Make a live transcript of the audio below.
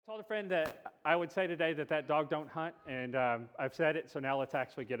a friend that I would say today that dog don't hunt, and I've said it, so now let's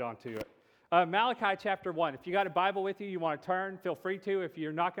actually get on to it. Malachi chapter 1. If you got a Bible with you, you want to turn, feel free to. If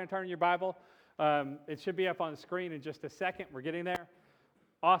you're not going to turn your Bible, it should be up on the screen in just a second. We're getting there.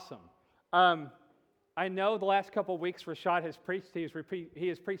 Awesome. I know the last couple of weeks Rashad has preached. He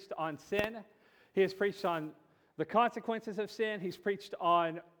has preached on sin. He has preached on the consequences of sin. He's preached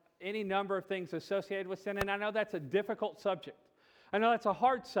on any number of things associated with sin, and I know that's a difficult subject. I know that's a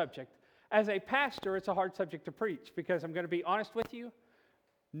hard subject. As a pastor, it's a hard subject to preach because I'm going to be honest with you,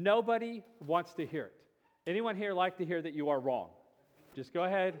 nobody wants to hear it. Anyone here like to hear that you are wrong? Just go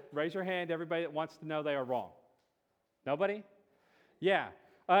ahead, raise your hand, everybody that wants to know they are wrong. Nobody? Yeah.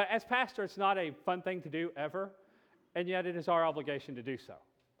 As pastor, it's not a fun thing to do ever, and yet it is our obligation to do so.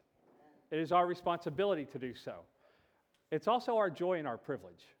 It is our responsibility to do so. It's also our joy and our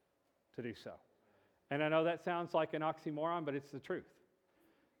privilege to do so. And I know that sounds like an oxymoron, but it's the truth.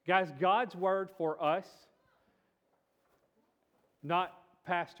 Guys, God's word for us, not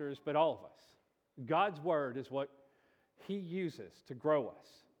pastors, but all of us, God's word is what He uses to grow us.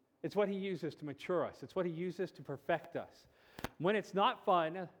 It's what He uses to mature us. It's what He uses to perfect us. When it's not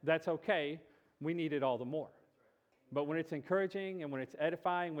fun, that's okay. We need it all the more. But when it's encouraging and when it's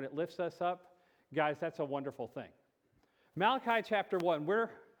edifying, when it lifts us up, guys, that's a wonderful thing. Malachi chapter 1,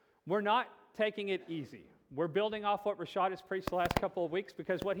 we're not taking it easy. We're building off what Rashad has preached the last couple of weeks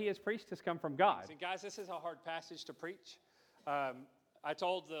because what he has preached has come from God. And guys, this is a hard passage to preach. I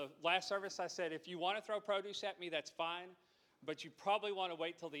told the last service, I said, if you want to throw produce at me, that's fine. But you probably want to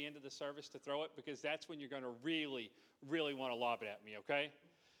wait till the end of the service to throw it because that's when you're going to really, really want to lob it at me, okay?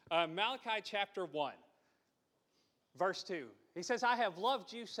 Malachi chapter 1, verse 2. He says, I have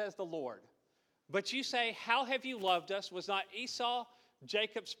loved you, says the Lord. But you say, how have you loved us? Was not Esau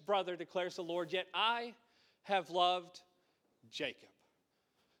Jacob's brother, declares the Lord, yet I have loved Jacob.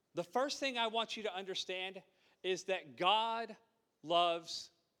 The first thing I want you to understand is that God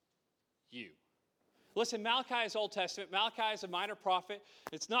loves you. Listen, Malachi is Old Testament. Malachi is a minor prophet.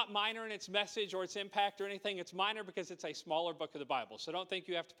 It's not minor in its message or its impact or anything. It's minor because it's a smaller book of the Bible. So don't think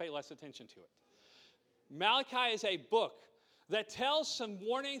you have to pay less attention to it. Malachi is a book that tells some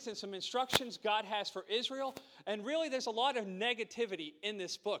warnings and some instructions God has for Israel. And really, there's a lot of negativity in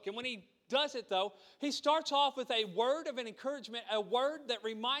this book. And when he does it, though, he starts off with a word of an encouragement, a word that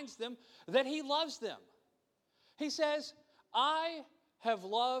reminds them that he loves them. He says, I have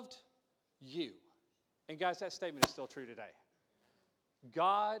loved you. And guys, that statement is still true today.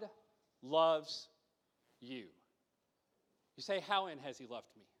 God loves you. You say, how in has he loved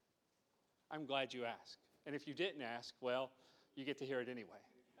me? I'm glad you asked. And if you didn't ask, well, you get to hear it anyway.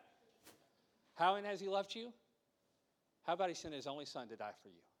 How in has he loved you? How about he sent his only son to die for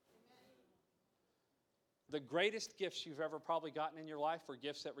you? The greatest gifts you've ever probably gotten in your life were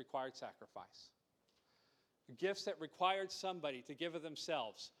gifts that required sacrifice. Gifts that required somebody to give of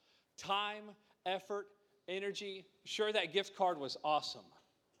themselves. Time, effort, energy. Sure, that gift card was awesome.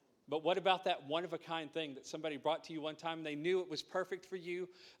 But what about that one-of-a-kind thing that somebody brought to you one time? They knew it was perfect for you.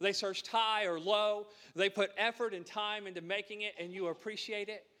 They searched high or low. They put effort and time into making it, and you appreciate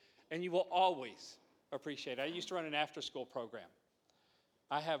it, and you will always appreciate it. I used to run an after-school program.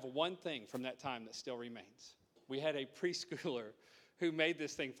 I have one thing from that time that still remains. We had a preschooler who made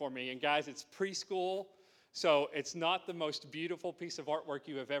this thing for me. And guys, it's preschool, so it's not the most beautiful piece of artwork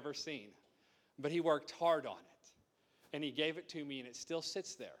you have ever seen. But he worked hard on it. And he gave it to me, and it still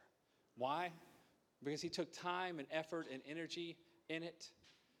sits there. Why? Because he took time and effort and energy in it.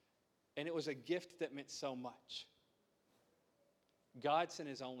 And it was a gift that meant so much. God sent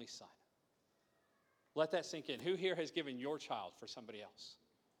his only son. Let that sink in. Who here has given your child for somebody else?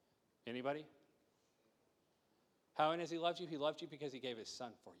 Anybody? How has he loved you? He loved you because he gave his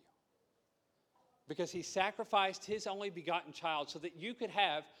son for you. Because he sacrificed his only begotten child so that you could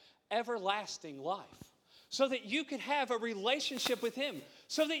have everlasting life. So that you could have a relationship with him.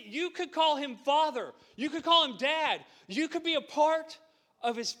 So that you could call him father. You could call him dad. You could be a part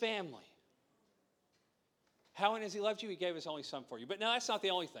of his family. How has he loved you? He gave his only son for you. But no, that's not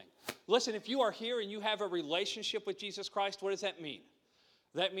the only thing. Listen, if you are here and you have a relationship with Jesus Christ, what does that mean?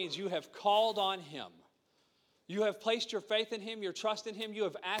 That means you have called on him. You have placed your faith in him, your trust in him. You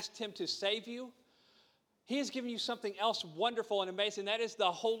have asked him to save you. He has given you something else wonderful and amazing. That is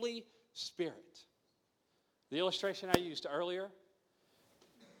the Holy Spirit. The illustration I used earlier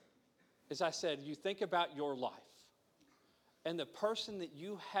is I said, you think about your life. And the person that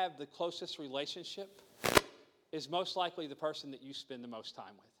you have the closest relationship is most likely the person that you spend the most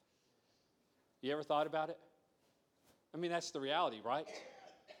time with. You ever thought about it? I mean, that's the reality, right?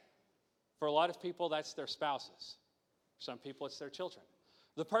 For a lot of people, that's their spouses. Some people, it's their children.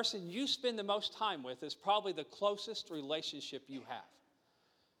 The person you spend the most time with is probably the closest relationship you have.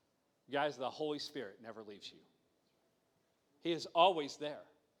 Guys, the Holy Spirit never leaves you. He is always there.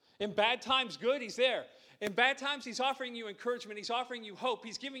 In bad times, good, He's there. In bad times, He's offering you encouragement. He's offering you hope.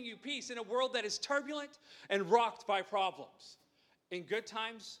 He's giving you peace in a world that is turbulent and rocked by problems. In good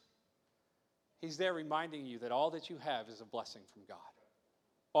times, He's there reminding you that all that you have is a blessing from God.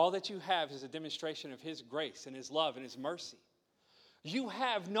 All that you have is a demonstration of His grace and His love and His mercy. You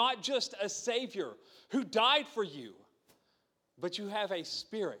have not just a Savior who died for you, but you have a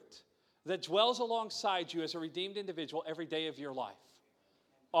Spirit that dwells alongside you as a redeemed individual every day of your life.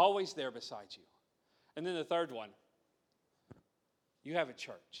 Always there beside you. And then the third one, you have a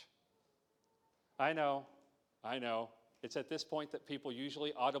church. I know. It's at this point that people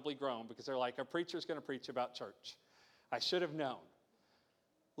usually audibly groan because they're like, a preacher's going to preach about church. I should have known.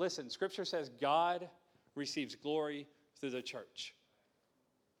 Listen, Scripture says God receives glory through the church.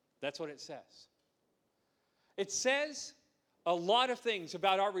 That's what it says. It says a lot of things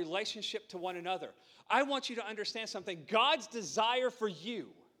about our relationship to one another. I want you to understand something. God's desire for you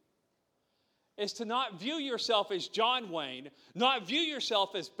is to not view yourself as John Wayne, not view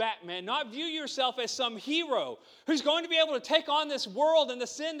yourself as Batman, not view yourself as some hero who's going to be able to take on this world and the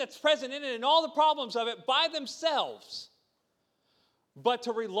sin that's present in it and all the problems of it by themselves, but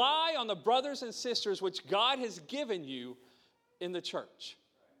to rely on the brothers and sisters which God has given you in the church.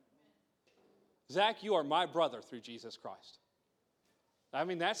 Zach, you are my brother through Jesus Christ. I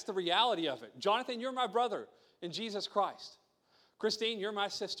mean, that's the reality of it. Jonathan, you're my brother in Jesus Christ. Christine, you're my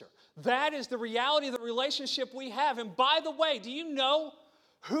sister. That is the reality of the relationship we have. And by the way, do you know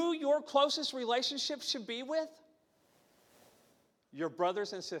who your closest relationship should be with? Your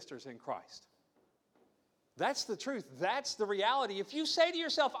brothers and sisters in Christ. That's the truth. That's the reality. If you say to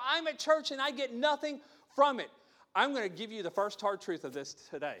yourself, I'm at church and I get nothing from it, I'm going to give you the first hard truth of this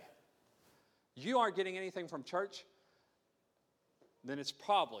today. You aren't getting anything from church, then it's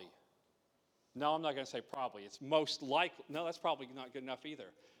probably, no, I'm not going to say probably, it's most likely, no, that's probably not good enough either.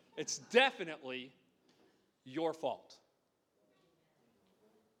 It's definitely your fault.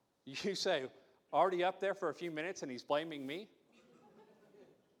 You say, already up there for a few minutes and he's blaming me?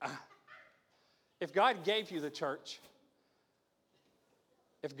 If God gave you the church,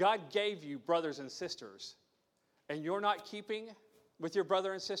 if God gave you brothers and sisters, and you're not keeping with your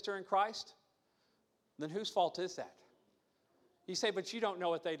brother and sister in Christ, then whose fault is that? You say, but you don't know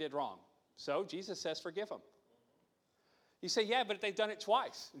what they did wrong. So Jesus says, forgive them. You say, yeah, but they've done it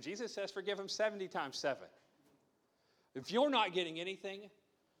twice. Jesus says, forgive them 70 times 7. If you're not getting anything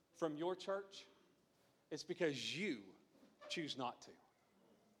from your church, it's because you choose not to.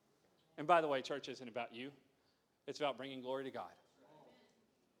 And by the way, church isn't about you. It's about bringing glory to God.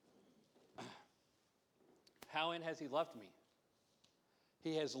 How has He loved me?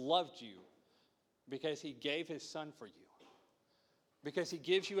 He has loved you because He gave His Son for you. Because He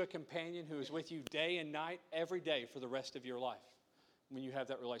gives you a companion who is with you day and night, every day for the rest of your life when you have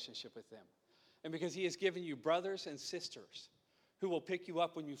that relationship with them. And because He has given you brothers and sisters who will pick you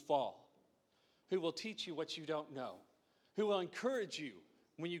up when you fall, who will teach you what you don't know, who will encourage you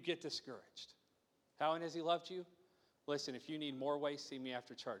when you get discouraged. How has He loved you? Listen, if you need more ways, see me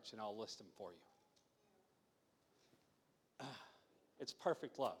after church and I'll list them for you. It's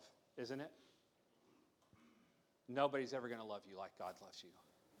perfect love, isn't it? Nobody's ever going to love you like God loves you.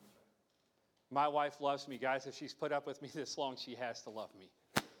 My wife loves me, guys. If she's put up with me this long, she has to love me.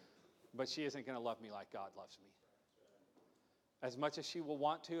 But she isn't going to love me like God loves me. As much as she will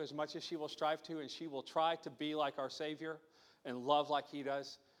want to, as much as she will strive to, and she will try to be like our Savior and love like He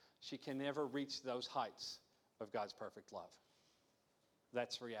does, she can never reach those heights of God's perfect love.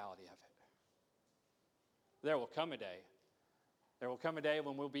 That's the reality of it. There will come a day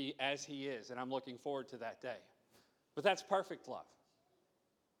when we'll be as He is, and I'm looking forward to that day. But that's perfect love,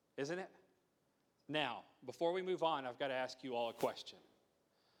 isn't it? Now, before we move on, I've got to ask you all a question.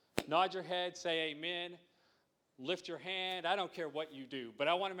 Nod your head, say amen, lift your hand. I don't care what you do, but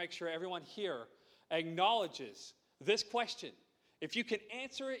I want to make sure everyone here acknowledges this question. If you can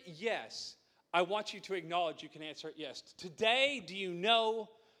answer it yes, I want you to acknowledge you can answer it yes. Today, do you know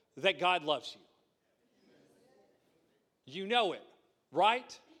that God loves you? You know it,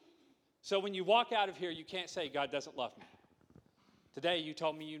 right? So when you walk out of here, you can't say, God doesn't love me. Today, you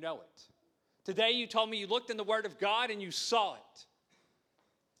told me you know it. Today, you told me you looked in the Word of God and you saw it.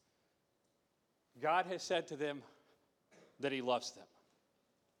 God has said to them that He loves them.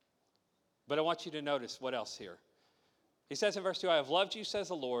 But I want you to notice what else here. He says in verse 2, I have loved you, says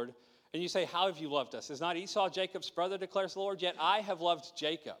the Lord. And you say, how have you loved us? Is not Esau Jacob's brother, declares the Lord? Yet I have loved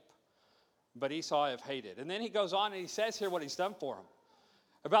Jacob, but Esau I have hated. And then he goes on and he says here what He's done for him.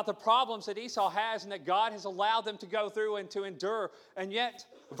 about the problems that Esau has and that God has allowed them to go through and to endure. And yet,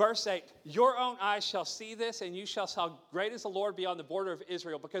 verse 8, your own eyes shall see this, and you shall see how great is the Lord beyond the border of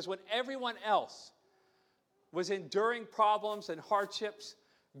Israel. Because when everyone else was enduring problems and hardships,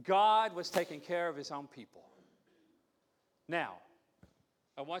 God was taking care of his own people. Now,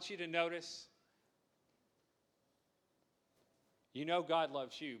 I want you to notice, you know God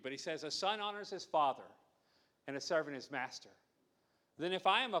loves you, but he says, a son honors his father, and a servant his master. Then if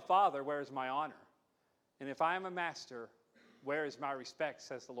I am a father, where is my honor? And if I am a master, where is my respect,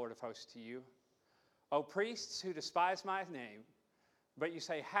 says the Lord of hosts to you? O priests who despise my name, but you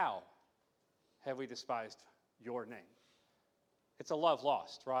say, how have we despised your name? It's a love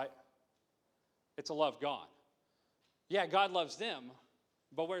lost, right? It's a love gone. Yeah, God loves them,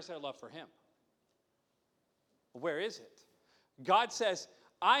 but where's their love for him? Where is it? God says,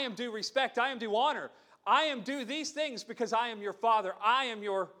 I am due respect, I am due honor. I am due these things because I am your Father. I am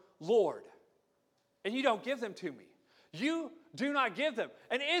your Lord. And you don't give them to me. You do not give them.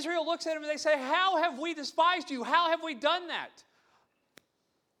 And Israel looks at him and they say, how have we despised you? How have we done that?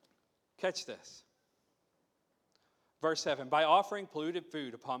 Catch this. Verse 7, by offering polluted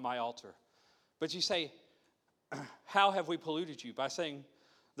food upon my altar. But you say, how have we polluted you? By saying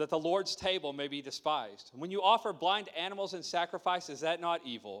that the Lord's table may be despised. When you offer blind animals in sacrifice, is that not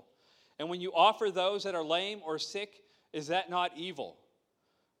evil? And when you offer those that are lame or sick, is that not evil?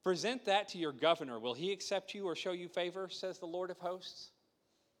 Present that to your governor. Will he accept you or show you favor, says the Lord of hosts?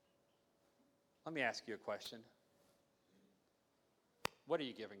 Let me ask you a question. What are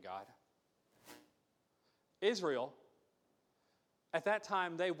you giving God? Israel, at that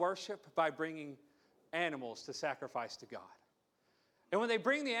time, they worship by bringing animals to sacrifice to God. And when they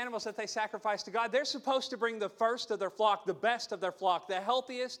bring the animals that they sacrifice to God, they're supposed to bring the first of their flock, the best of their flock, the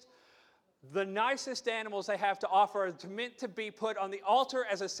healthiest, the nicest animals they have to offer are meant to be put on the altar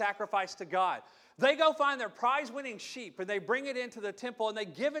as a sacrifice to God. They go find their prize-winning sheep and they bring it into the temple and they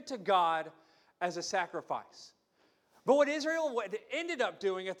give it to God as a sacrifice. But what Israel ended up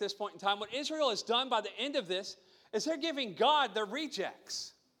doing at this point in time, what Israel has done by the end of this, is they're giving God their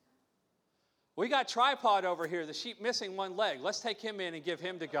rejects. We got Tripod over here, the sheep missing one leg. Let's take him in and give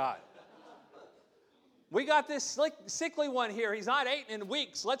him to God. We got this sickly one here. He's not eating in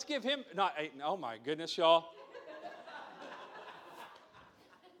weeks. Let's give him, not eating. Oh my goodness, y'all.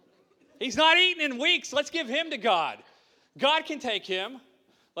 He's not eating in weeks. Let's give him to God. God can take him.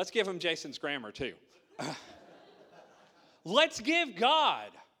 Let's give him Jason's grammar too. Let's give God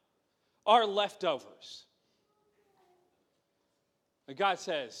our leftovers. And God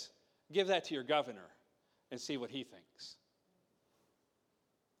says, give that to your governor and see what he thinks.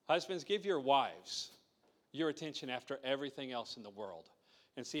 Husbands, give your wives your attention after everything else in the world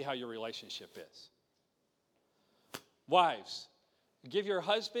and see how your relationship is. Wives, give your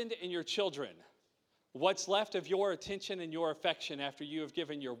husband and your children what's left of your attention and your affection after you have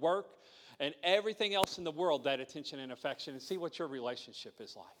given your work and everything else in the world that attention and affection, and see what your relationship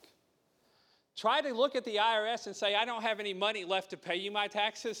is like. Try to look at the IRS and say, I don't have any money left to pay you my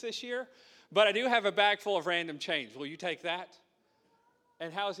taxes this year, but I do have a bag full of random change. Will you take that?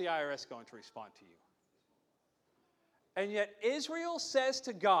 And how is the IRS going to respond to you? And yet Israel says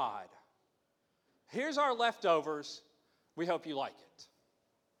to God, here's our leftovers. We hope you like it.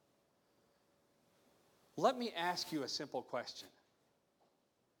 Let me ask you a simple question.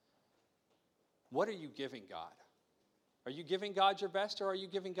 What are you giving God? Are you giving God your best, or are you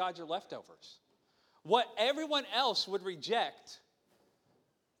giving God your leftovers? What everyone else would reject,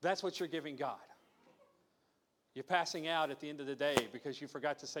 that's what you're giving God. You're passing out at the end of the day because you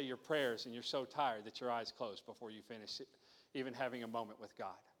forgot to say your prayers and you're so tired that your eyes close before you finish even having a moment with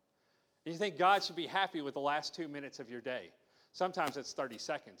God. And you think God should be happy with the last 2 minutes of your day. Sometimes it's 30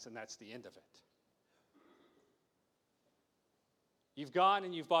 seconds and that's the end of it. You've gone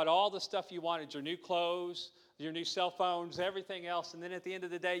and you've bought all the stuff you wanted, your new clothes, your new cell phones, everything else, and then at the end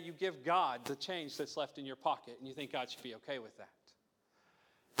of the day you give God the change that's left in your pocket and you think God should be okay with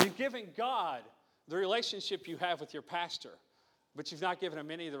that. You've given God the relationship you have with your pastor, but you've not given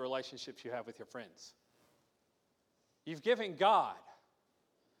him any of the relationships you have with your friends. You've given God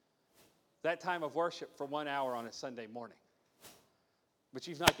that time of worship for 1 hour on a Sunday morning, but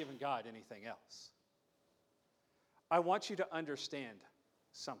you've not given God anything else. I want you to understand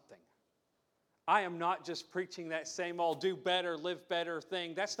something. I am not just preaching that same old do better, live better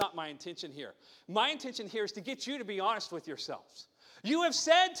thing. That's not my intention here. My intention here is to get you to be honest with yourselves. You have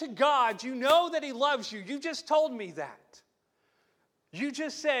said to God, you know that he loves you. You just told me that. You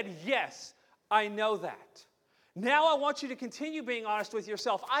just said, yes, I know that. Now I want you to continue being honest with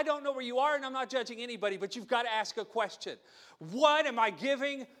yourself. I don't know where you are, and I'm not judging anybody, but you've got to ask a question. What am I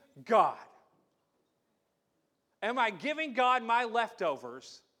giving God? Am I giving God my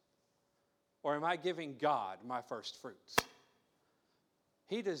leftovers, or am I giving God my first fruits?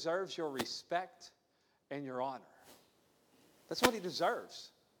 He deserves your respect and your honor. That's what he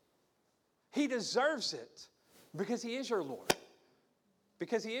deserves. He deserves it because he is your Lord.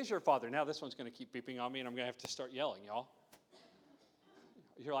 Because he is your Father. Now this one's going to keep beeping on me, and I'm going to have to start yelling, y'all.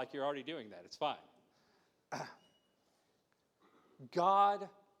 You're like, you're already doing that. It's fine. God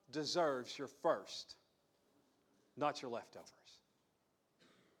deserves your first, not your leftovers.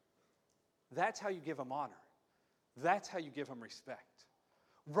 That's how you give him honor. That's how you give him respect.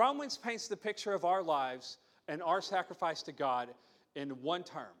 Romans paints the picture of our lives and our sacrifice to God in one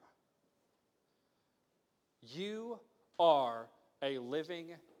term. You are a living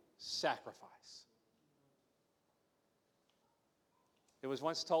sacrifice. It was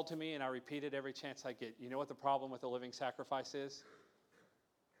once told to me, and I repeat it every chance I get. You know what the problem with a living sacrifice is?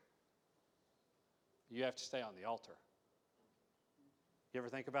 You have to stay on the altar. You ever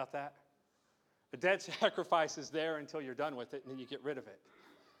think about that? A dead sacrifice is there until you're done with it, and then you get rid of it.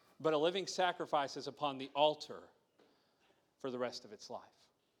 But a living sacrifice is upon the altar for the rest of its life.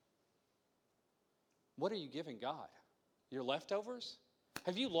 What are you giving God? Your leftovers?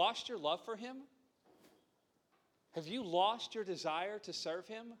 Have you lost your love for him? Have you lost your desire to serve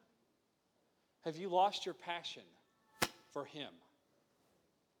him? Have you lost your passion for him?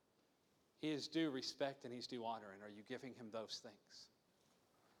 He is due respect and he's due honor. And are you giving him those things?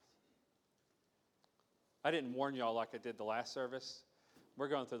 I didn't warn y'all like I did the last service. We're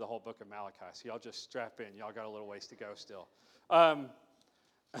going through the whole book of Malachi, so y'all just strap in. Y'all got a little ways to go still.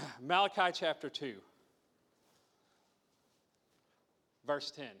 Malachi chapter 2,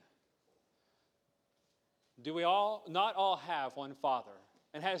 verse 10. Do we not all have one Father?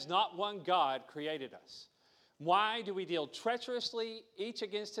 And has not one God created us? Why do we deal treacherously each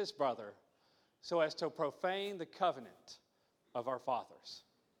against his brother, so as to profane the covenant of our fathers?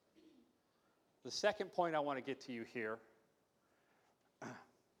 The second point I want to get to you here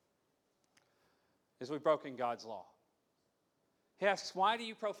is we've broken God's law. He asks, why do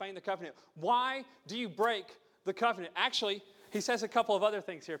you profane the covenant? Why do you break the covenant? Actually, he says a couple of other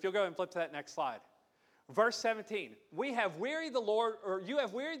things here. If you'll go and flip to that next slide. Verse 17, we have wearied the Lord, or you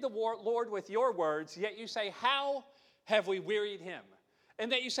have wearied the Lord with your words, yet you say, how have we wearied him?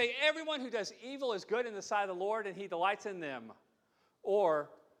 And that you say, everyone who does evil is good in the sight of the Lord, and he delights in them. Or,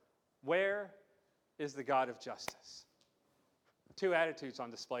 where is the God of justice? Two attitudes on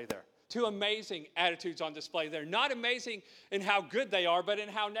display there. Two amazing attitudes on display there. Not amazing in how good they are, but in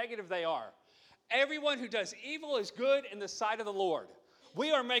how negative they are. Everyone who does evil is good in the sight of the Lord.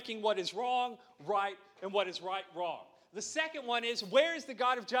 We are making what is wrong right and what is right wrong. The second one is, where is the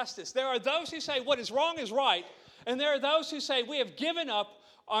God of justice? There are those who say what is wrong is right, and there are those who say we have given up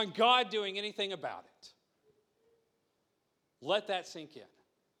on God doing anything about it. Let that sink in.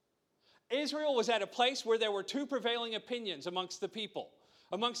 Israel was at a place where there were two prevailing opinions amongst the people,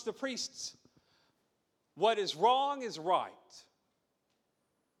 amongst the priests. What is wrong is right.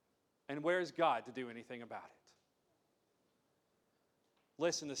 And where is God to do anything about it?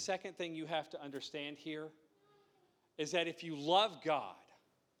 Listen, the second thing you have to understand here is that if you love God,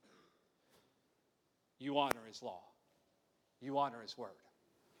 you honor his law. You honor his word.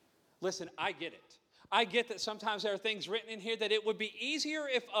 Listen, I get it. I get that sometimes there are things written in here that it would be easier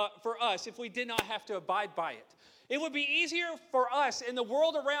for us if we did not have to abide by it. It would be easier for us in the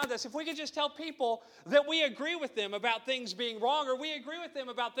world around us if we could just tell people that we agree with them about things being wrong, or we agree with them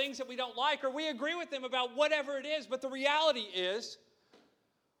about things that we don't like, or we agree with them about whatever it is. But the reality is,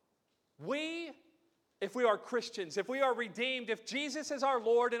 if we are Christians, if we are redeemed, if Jesus is our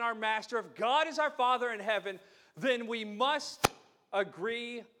Lord and our Master, if God is our Father in heaven, then we must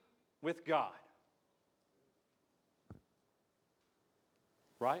agree with God.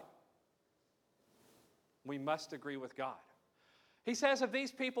 Right? We must agree with God. He says of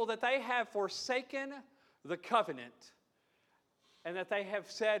these people that they have forsaken the covenant, and that they have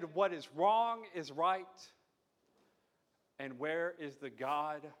said what is wrong is right, and where is the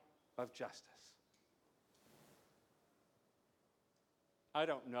God of justice? I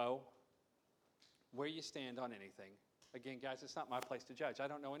don't know where you stand on anything. Again, guys, it's not my place to judge. I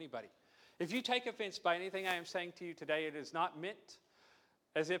don't know anybody. If you take offense by anything I am saying to you today, it is not meant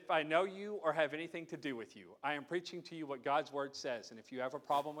as if I know you or have anything to do with you. I am preaching to you what God's word says, and if you have a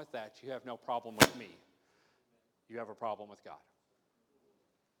problem with that, you have no problem with me. You have a problem with God.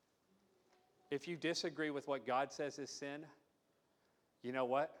 If you disagree with what God says is sin, you know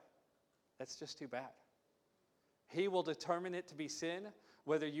what? That's just too bad. He will determine it to be sin,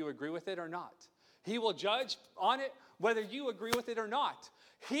 whether you agree with it or not. He will judge on it, whether you agree with it or not.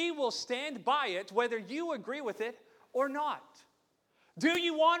 He will stand by it, whether you agree with it or not. Do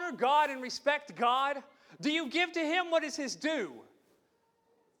you honor God and respect God? Do you give to Him what is His due?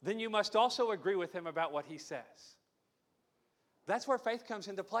 Then you must also agree with Him about what He says. That's where faith comes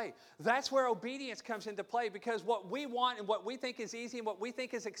into play. That's where obedience comes into play, because what we want and what we think is easy and what we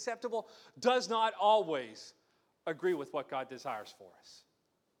think is acceptable does not always agree with what God desires for us.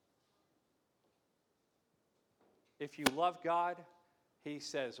 If you love God, He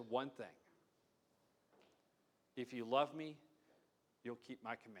says one thing. If you love me, you'll keep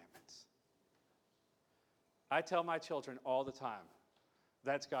my commandments. I tell my children all the time,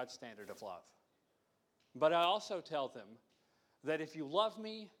 that's God's standard of love. But I also tell them that if you love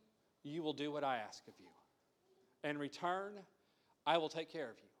me, you will do what I ask of you. In return, I will take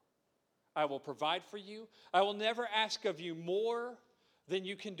care of you. I will provide for you. I will never ask of you more than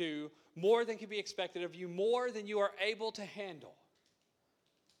you can do, more than can be expected of you, more than you are able to handle.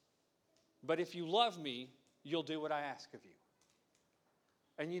 But if you love me, you'll do what I ask of you.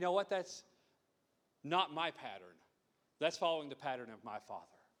 And you know what? That's not my pattern. That's following the pattern of my Father.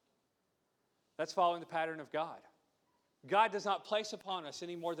 That's following the pattern of God. God does not place upon us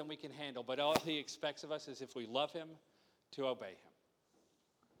any more than we can handle, but all He expects of us is, if we love Him, to obey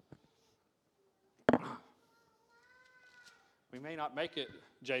Him. We may not make it,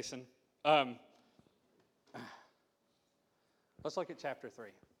 Jason. Let's look at chapter 3.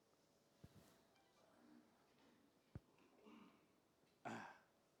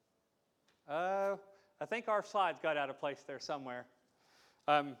 I think our slides got out of place there somewhere.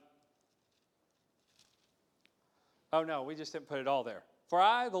 Oh no, we just didn't put it all there. For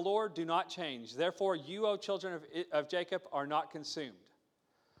I, the Lord, do not change. Therefore you, O children of Jacob, are not consumed.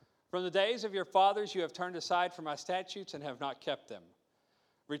 From the days of your fathers you have turned aside from my statutes and have not kept them.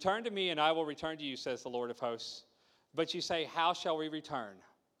 Return to me, and I will return to you, says the Lord of hosts. But you say, how shall we return?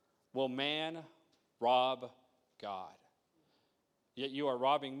 Will man rob God? Yet you are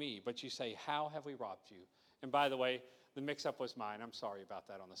robbing me. But you say, how have we robbed you? And by the way, the mix-up was mine. I'm sorry about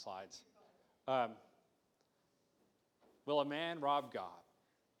that on the slides. Will a man rob God?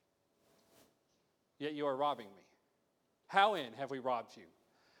 Yet you are robbing me. How in have we robbed you?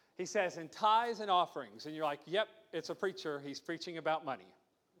 He says, in tithes and offerings. And you're like, yep, it's a preacher. He's preaching about money.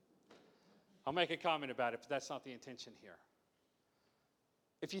 I'll make a comment about it, but that's not the intention here.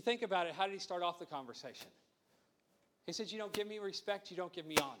 If you think about it, how did he start off the conversation? He said, you don't give me respect, you don't give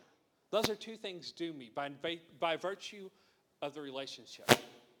me honor. Those are two things due me by virtue of the relationship.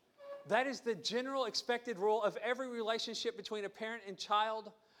 That is the general expected rule of every relationship between a parent and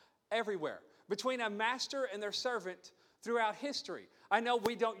child everywhere. Between a master and their servant throughout history. I know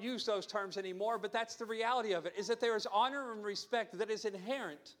we don't use those terms anymore, but that's the reality of it, is that there is honor and respect that is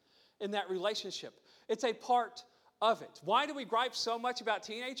inherent in that relationship. It's a part of it. Why do we gripe so much about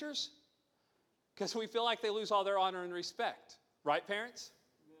teenagers? Because we feel like they lose all their honor and respect. Right, parents?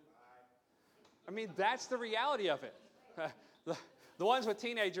 I mean, that's the reality of it. The ones with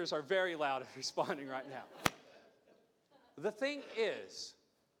teenagers are very loud at responding right now. The thing is,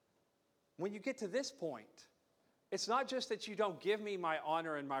 when you get to this point, it's not just that you don't give me my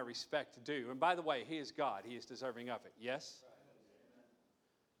honor and my respect due. And by the way, He is God. He is deserving of it. Yes?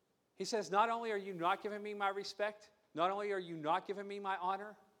 He says, not only are you not giving me my respect, not only are you not giving me my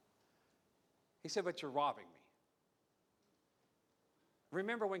honor, He said, but you're robbing me.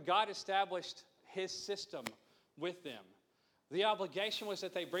 Remember, when God established His system with them, the obligation was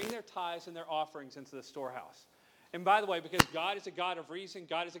that they bring their tithes and their offerings into the storehouse. And by the way, because God is a God of reason,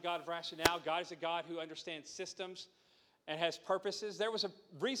 God is a God of rationale, God is a God who understands systems and has purposes, there was a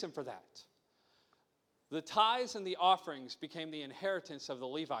reason for that. The tithes and the offerings became the inheritance of the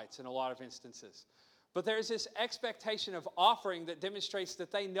Levites in a lot of instances. But there's this expectation of offering that demonstrates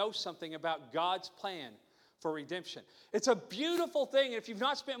that they know something about God's plan for redemption. It's a beautiful thing. If you've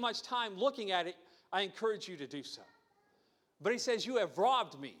not spent much time looking at it, I encourage you to do so. But He says, you have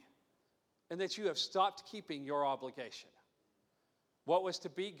robbed me, and that you have stopped keeping your obligation. What was to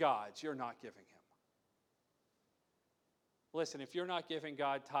be God's, you're not giving Him. Listen, if you're not giving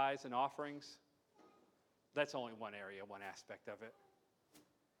God tithes and offerings, that's only one area, one aspect of it.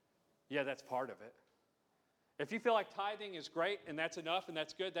 Yeah, that's part of it. If you feel like tithing is great and that's enough and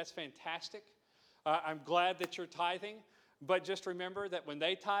that's good, that's fantastic. I'm glad that you're tithing, but just remember that when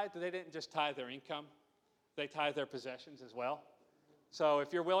they tithe, they didn't just tithe their income. They tithe their possessions as well. So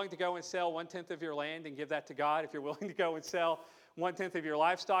if you're willing to go and sell 1/10 of your land and give that to God, if you're willing to go and sell 1/10 of your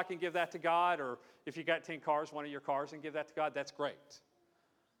livestock and give that to God, or if you got 10 cars, one of your cars, and give that to God, that's great.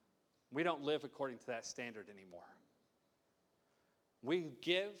 We don't live according to that standard anymore. We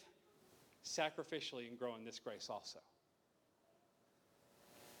give sacrificially and grow in this grace also.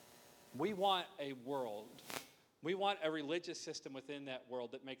 We want a world, we want a religious system within that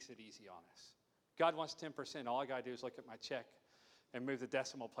world that makes it easy on us. God wants 10%. All I got to do is look at my check and move the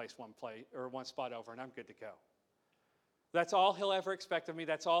decimal place one spot over, and I'm good to go. That's all he'll ever expect of me.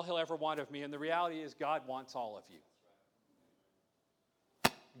 That's all he'll ever want of me. And the reality is God wants all of you.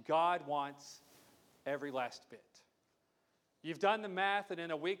 God wants every last bit. You've done the math, and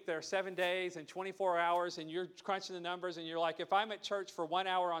in a week there are 7 days and 24 hours, and you're crunching the numbers, and you're like, if I'm at church for 1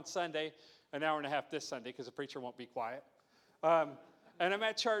 hour on Sunday, an hour and a half this Sunday, because the preacher won't be quiet, and I'm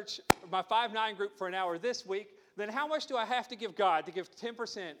at church, my 5-9 group for an hour this week, then how much do I have to give God to give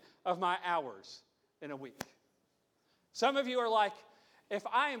 10% of my hours in a week? Some of you are like, if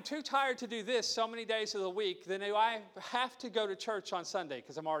I am too tired to do this so many days of the week, then do I have to go to church on Sunday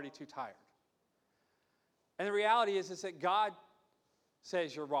because I'm already too tired? And the reality is that God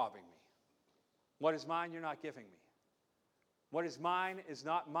says you're robbing me. What is mine, you're not giving me. What is mine is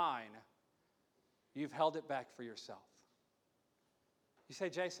not mine. You've held it back for yourself. You say,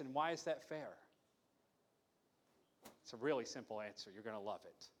 Jason, why is that fair? It's a really simple answer. You're going to love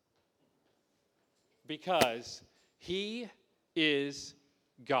it. Because he is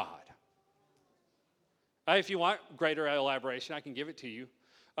God. If you want greater elaboration, I can give it to you.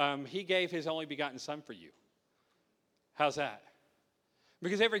 He gave his only begotten Son for you. How's that?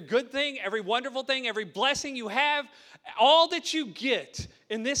 Because every good thing, every wonderful thing, every blessing you have, all that you get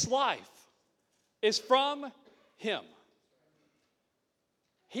in this life is from him.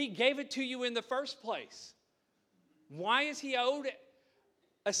 He gave it to you in the first place. Why is he owed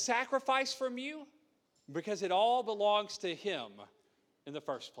a sacrifice from you? Because it all belongs to him in the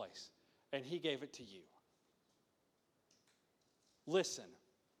first place. And he gave it to you. Listen.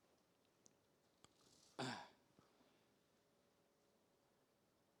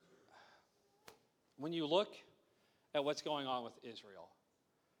 When you look at what's going on with Israel,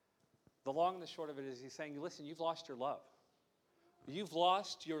 the long and the short of it is he's saying, listen, you've lost your love. You've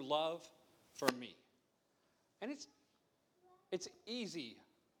lost your love for me. And it's easy,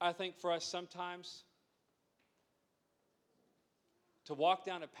 I think, for us sometimes to walk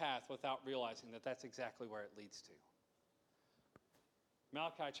down a path without realizing that that's exactly where it leads to.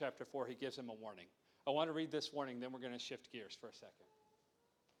 Malachi chapter 4, he gives them a warning. I want to read this warning, then we're going to shift gears for a second.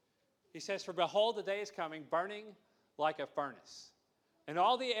 He says, for behold, the day is coming, burning like a furnace. And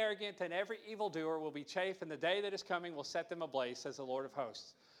all the arrogant and every evildoer will be chafed, and the day that is coming will set them ablaze, says the Lord of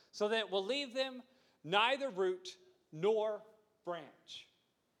hosts, so that it will leave them neither root nor branch.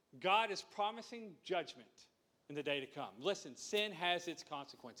 God is promising judgment in the day to come. Listen, sin has its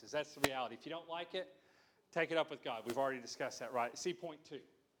consequences. That's the reality. If you don't like it, take it up with God. We've already discussed that, right? See point 2.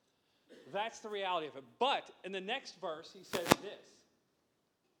 That's the reality of it. But in the next verse, he says this.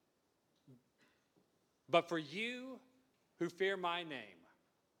 But for you who fear my name,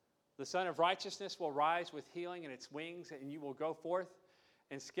 the Son of Righteousness will rise with healing in its wings, and you will go forth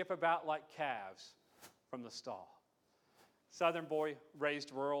and skip about like calves from the stall. Southern boy,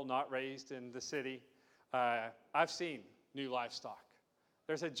 raised rural, not raised in the city. I've seen new livestock.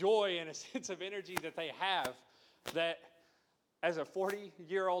 There's a joy and a sense of energy that they have that as a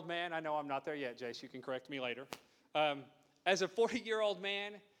 40-year-old man, I know I'm not there yet, Jace, you can correct me later. As a 40-year-old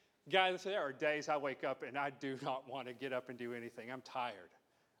man, guys, there are days I wake up and I do not want to get up and do anything. I'm tired.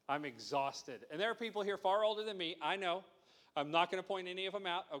 I'm exhausted. And there are people here far older than me. I know. I'm not going to point any of them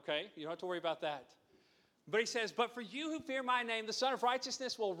out, okay? You don't have to worry about that. But he says, but for you who fear my name, the Son of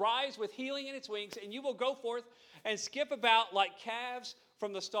Righteousness will rise with healing in its wings, and you will go forth and skip about like calves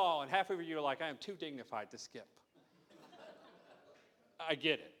from the stall. And half of you are like, I am too dignified to skip. I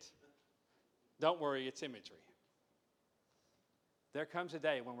get it. Don't worry, it's imagery. There comes a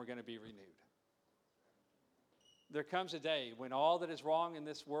day when we're going to be renewed. There comes a day when all that is wrong in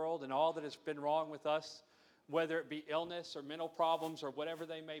this world and all that has been wrong with us, whether it be illness or mental problems or whatever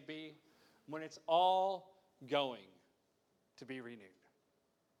they may be, when it's all going to be renewed.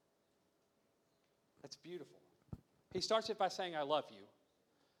 That's beautiful. He starts it by saying, I love you.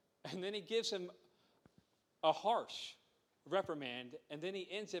 And then he gives him a harsh reprimand. And then he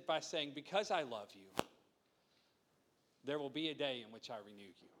ends it by saying, because I love you, there will be a day in which I renew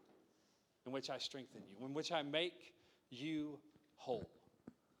you, in which I strengthen you, in which I make you whole.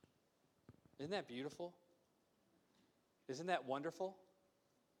 Isn't that beautiful? Isn't that wonderful?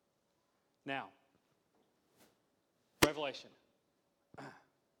 Now, Revelation.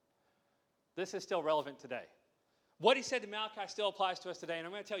 This is still relevant today. What he said to Malachi still applies to us today, and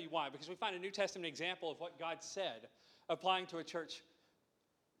I'm going to tell you why. Because we find a New Testament example of what God said applying to a church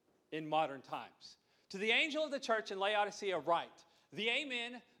in modern times. To the angel of the church in Laodicea write, The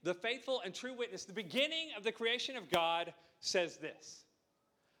Amen, the faithful and true witness, the beginning of the creation of God, says this: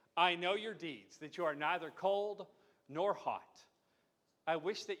 I know your deeds, that you are neither cold nor hot. I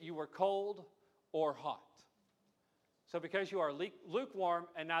wish that you were cold or hot. So because you are lukewarm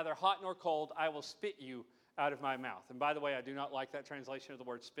and neither hot nor cold, I will spit you out of my mouth. And by the way, I do not like that translation of the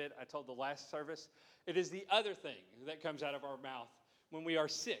word spit. I told the last service, it is the other thing that comes out of our mouth when we are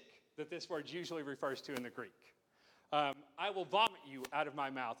sick that this word usually refers to in the Greek. I will vomit you out of my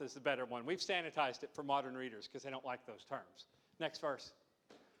mouth is the better one. We've sanitized it for modern readers because they don't like those terms. Next verse.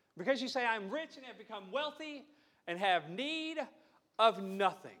 Because you say, I am rich and have become wealthy and have need of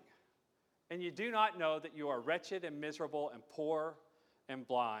nothing, and you do not know that you are wretched and miserable and poor and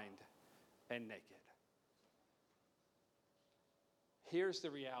blind and naked. Here's the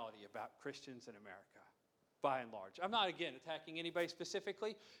reality about Christians in America, by and large. I'm not, again, attacking anybody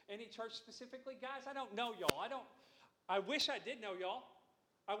specifically, any church specifically. Guys, I don't know y'all. I wish I did know y'all.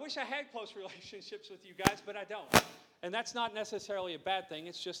 I wish I had close relationships with you guys, but I don't. And that's not necessarily a bad thing.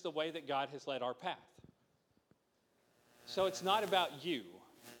 It's just the way that God has led our path. So it's not about you.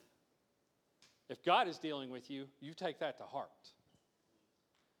 If God is dealing with you, you take that to heart.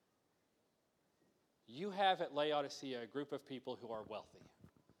 You have at Laodicea a group of people who are wealthy.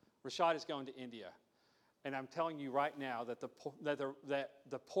 Rashad is going to India. And I'm telling you right now that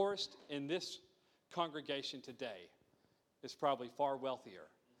the poorest in this congregation today is probably far wealthier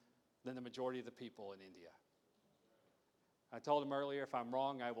than the majority of the people in India. I told him earlier, if I'm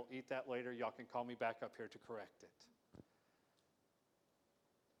wrong, I will eat that later. Y'all can call me back up here to correct it.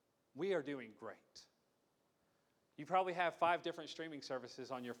 We are doing great. You probably have 5 different streaming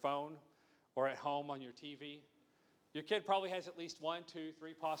services on your phone or at home on your TV. Your kid probably has at least 1, 2,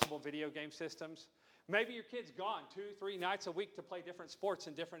 3 possible video game systems. Maybe your kid's gone 2, 3 nights a week to play different sports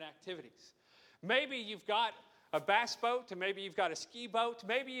and different activities. Maybe you've got a bass boat, and maybe you've got a ski boat.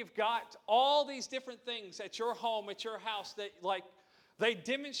 Maybe you've got all these different things at your home, at your house that they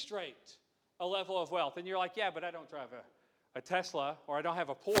demonstrate a level of wealth. And you're like, yeah, but I don't drive a Tesla, or I don't have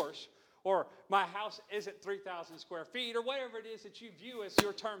a Porsche, or my house isn't 3,000 square feet, or whatever it is that you view as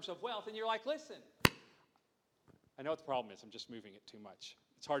your terms of wealth. And you're like, listen, I know what the problem is. I'm just moving it too much.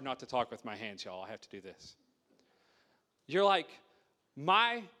 It's hard not to talk with my hands, y'all. I have to do this. You're like,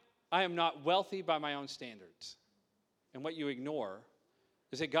 I am not wealthy by my own standards. And what you ignore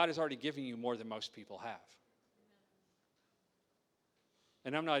is that God has already given you more than most people have.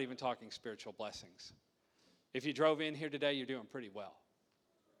 And I'm not even talking spiritual blessings. If you drove in here today, you're doing pretty well.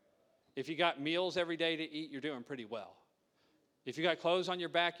 If you got meals every day to eat, you're doing pretty well. If you got clothes on your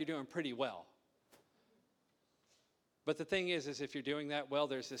back, you're doing pretty well. But the thing is if you're doing that well,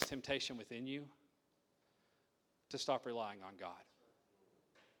 there's this temptation within you to stop relying on God,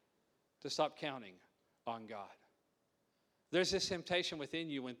 to stop counting on God. There's this temptation within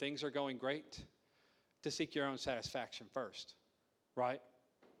you when things are going great to seek your own satisfaction first, right?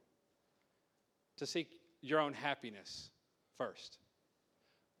 To seek your own happiness first.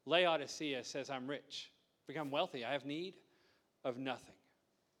 Laodicea says, I'm rich, become wealthy. I have need of nothing.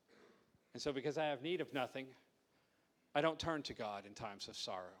 And so because I have need of nothing, I don't turn to God in times of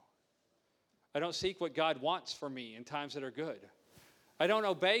sorrow. I don't seek what God wants for me in times that are good. I don't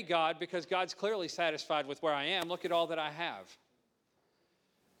obey God because God's clearly satisfied with where I am. Look at all that I have.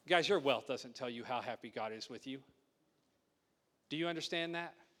 Guys, your wealth doesn't tell you how happy God is with you. Do you understand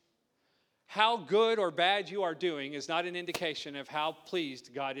that? How good or bad you are doing is not an indication of how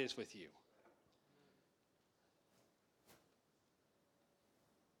pleased God is with you.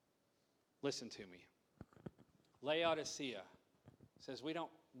 Listen to me. Laodicea says we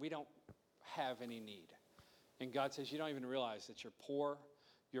don't have any need. And God says you don't even realize that you're poor,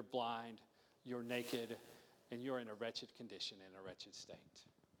 you're blind, you're naked, and you're in a wretched condition, in a wretched state.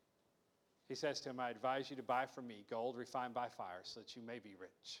 He says to him, I advise you to buy from me gold refined by fire so that you may be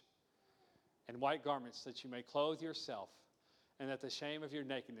rich, and white garments so that you may clothe yourself, and that the shame of your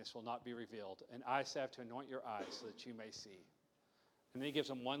nakedness will not be revealed, and eye salve to anoint your eyes so that you may see. And then he gives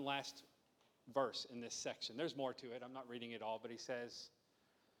them one last verse in this section. There's more to it. I'm not reading it all, but he says,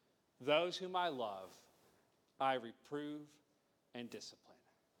 those whom I love, I reprove and discipline.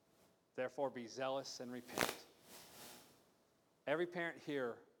 Therefore, be zealous and repent. Every parent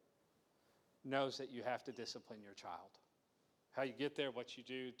here knows that you have to discipline your child. How you get there, what you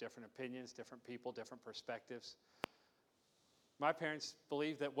do, different opinions, different people, different perspectives. My parents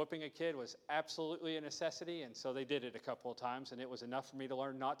believed that whooping a kid was absolutely a necessity, and so they did it a couple of times, and it was enough for me to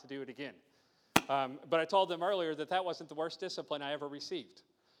learn not to do it again. But I told them earlier that wasn't the worst discipline I ever received.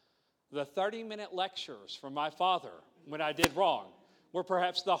 The 30-minute lectures from my father when I did wrong were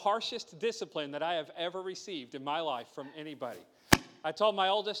perhaps the harshest discipline that I have ever received in my life from anybody. I told my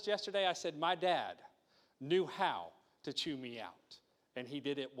oldest yesterday, I said, my dad knew how to chew me out, and he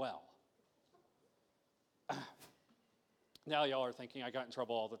did it well. Now y'all are thinking I got in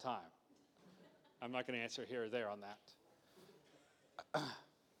trouble all the time. I'm not going to answer here or there on that.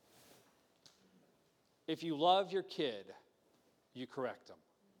 If you love your kid, you correct them.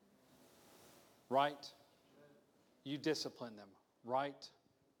 Right? You discipline them. Right?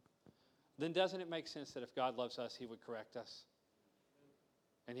 Then doesn't it make sense that if God loves us, he would correct us?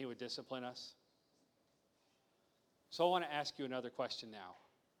 And he would discipline us? So I want to ask you another question now.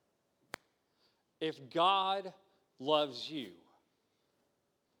 If God loves you,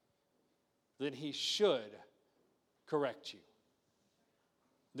 then he should correct you.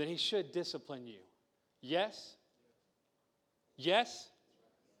 Then he should discipline you. Yes? Yes?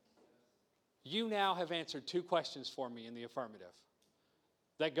 You now have answered 2 questions for me in the affirmative.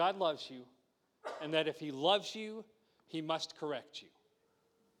 That God loves you, and that if he loves you, he must correct you.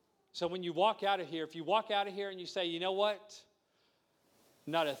 So when you walk out of here, if you walk out of here and you say, you know what?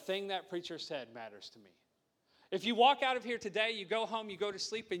 Not a thing that preacher said matters to me. If you walk out of here today, you go home, you go to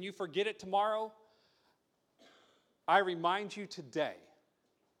sleep, and you forget it tomorrow, I remind you today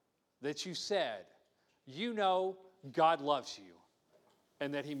that you said, you know God loves you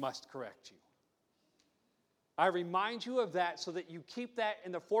and that he must correct you. I remind you of that so that you keep that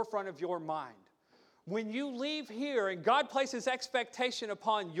in the forefront of your mind. When you leave here and God places expectation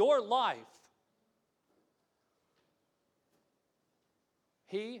upon your life,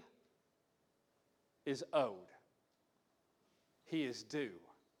 he is owed. He is due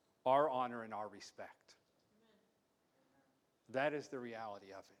our honor and our respect. That is the reality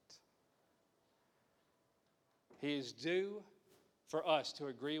of it. He is due for us to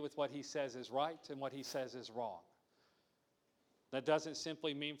agree with what he says is right and what he says is wrong. That doesn't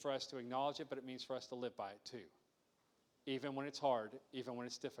simply mean for us to acknowledge it, but it means for us to live by it too. Even when it's hard, even when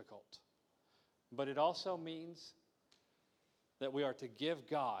it's difficult. But it also means that we are to give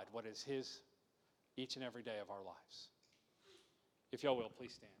God what is his each and every day of our lives. If y'all will,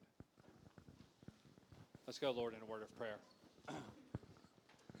 please stand. Let's go, Lord, in a word of prayer.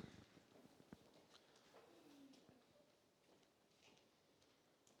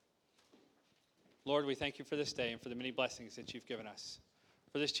 Lord, we thank you for this day and for the many blessings that you've given us.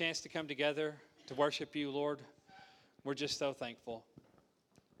 For this chance to come together to worship you, Lord, we're just so thankful.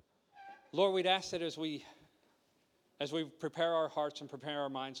 Lord, we'd ask that as we prepare our hearts and prepare our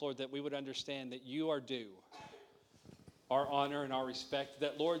minds, Lord, that we would understand that you are due our honor and our respect.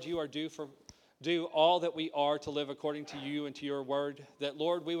 That, Lord, you are due all that we are to live according to you and to your word. That,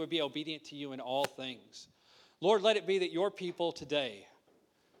 Lord, we would be obedient to you in all things. Lord, let it be that your people today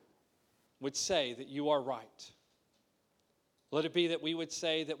would say that you are right. Let it be that we would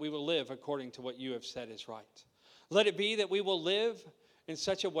say that we will live according to what you have said is right. Let it be that we will live in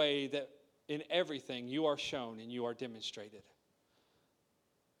such a way that in everything you are shown and you are demonstrated.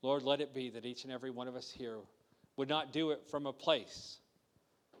 Lord, let it be that each and every one of us here would not do it from a place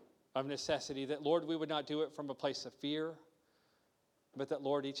of necessity. That, Lord, we would not do it from a place of fear, but that,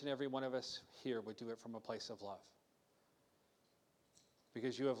 Lord, each and every one of us here would do it from a place of love.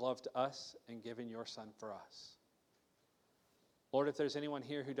 Because you have loved us and given your Son for us. Lord, if there's anyone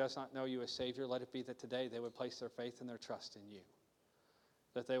here who does not know you as Savior, let it be that today they would place their faith and their trust in you.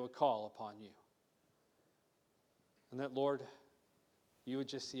 That they would call upon you. And that, Lord, you would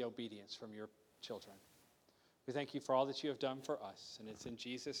just see obedience from your children. We thank you for all that you have done for us. And it's in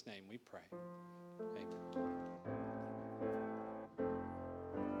Jesus' name we pray. Amen.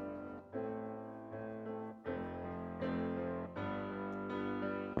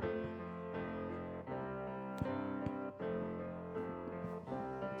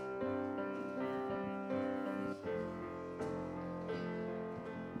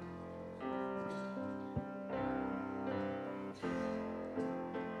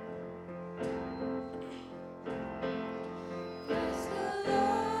 Bless the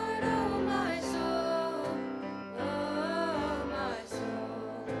Lord, oh my soul.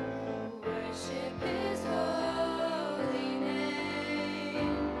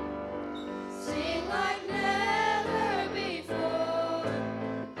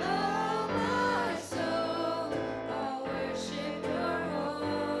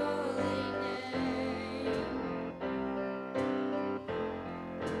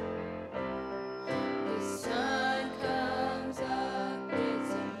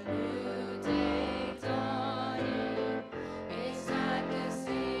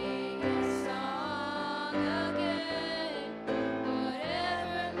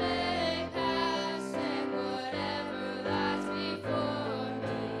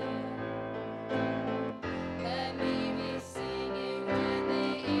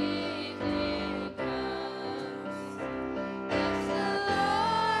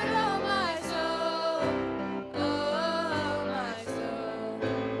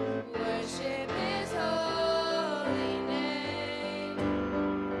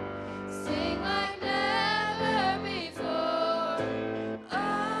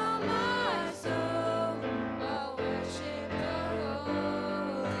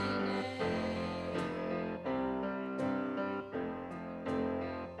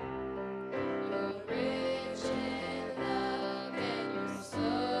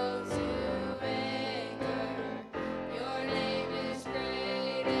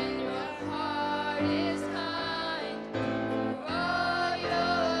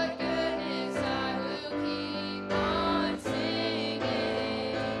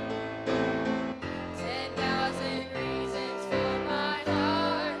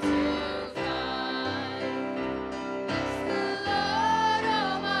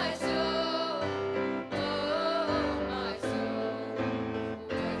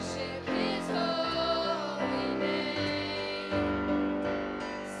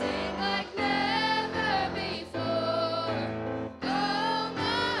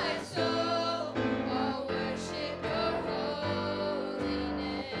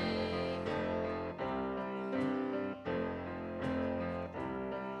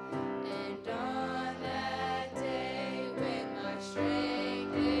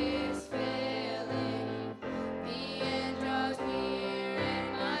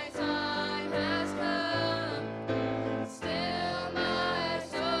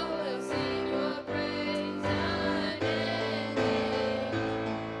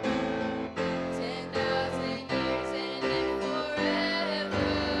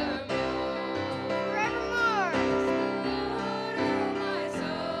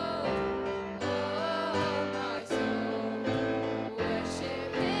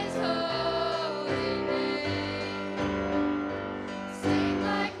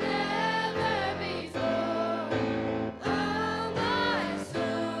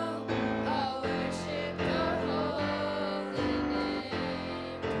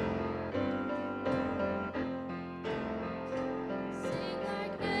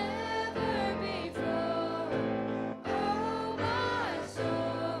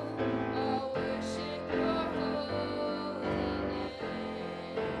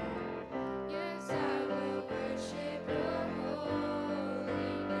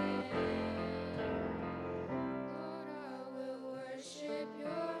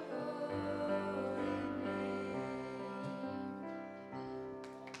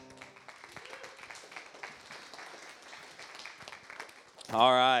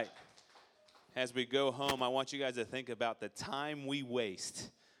 All right. As we go home, I want you guys to think about the time we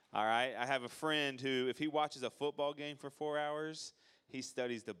waste. All right. I have a friend who, if he watches a football game for 4 hours, he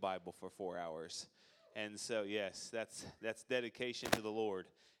studies the Bible for 4 hours. And so, yes, that's dedication to the Lord.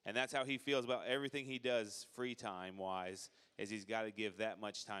 And that's how he feels about everything he does free time-wise, is he's got to give that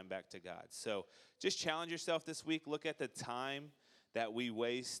much time back to God. So just challenge yourself this week. Look at the time that we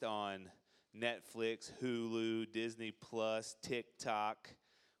waste on Netflix, Hulu, Disney Plus, TikTok.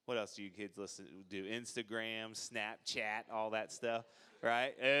 What else do you kids do? Instagram, Snapchat, all that stuff,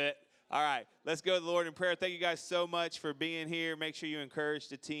 right? All right, let's go to the Lord in prayer. Thank you guys so much for being here. Make sure you encourage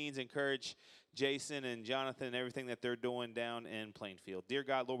the teens, encourage Jason and Jonathan and everything that they're doing down in Plainfield. Dear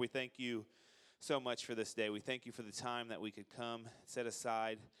God, Lord, we thank you so much for this day. We thank you for the time that we could come, set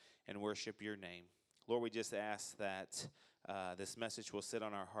aside, and worship your name. Lord, we just ask that this message will sit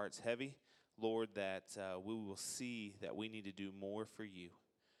on our hearts heavy. Lord, that we will see that we need to do more for you.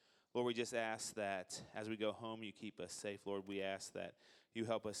 Lord, we just ask that as we go home, you keep us safe. Lord, we ask that you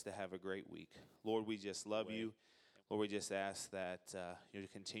help us to have a great week. Lord, we just love you. Lord, we just ask that you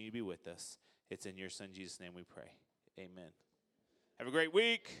continue to be with us. It's in your Son, Jesus' name we pray. Amen. Have a great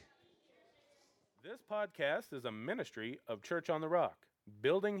week. This podcast is a ministry of Church on the Rock,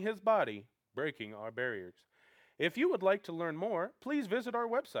 building his body, breaking our barriers. If you would like to learn more, please visit our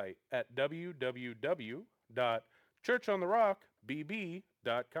website at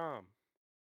www.churchontherockbb.com.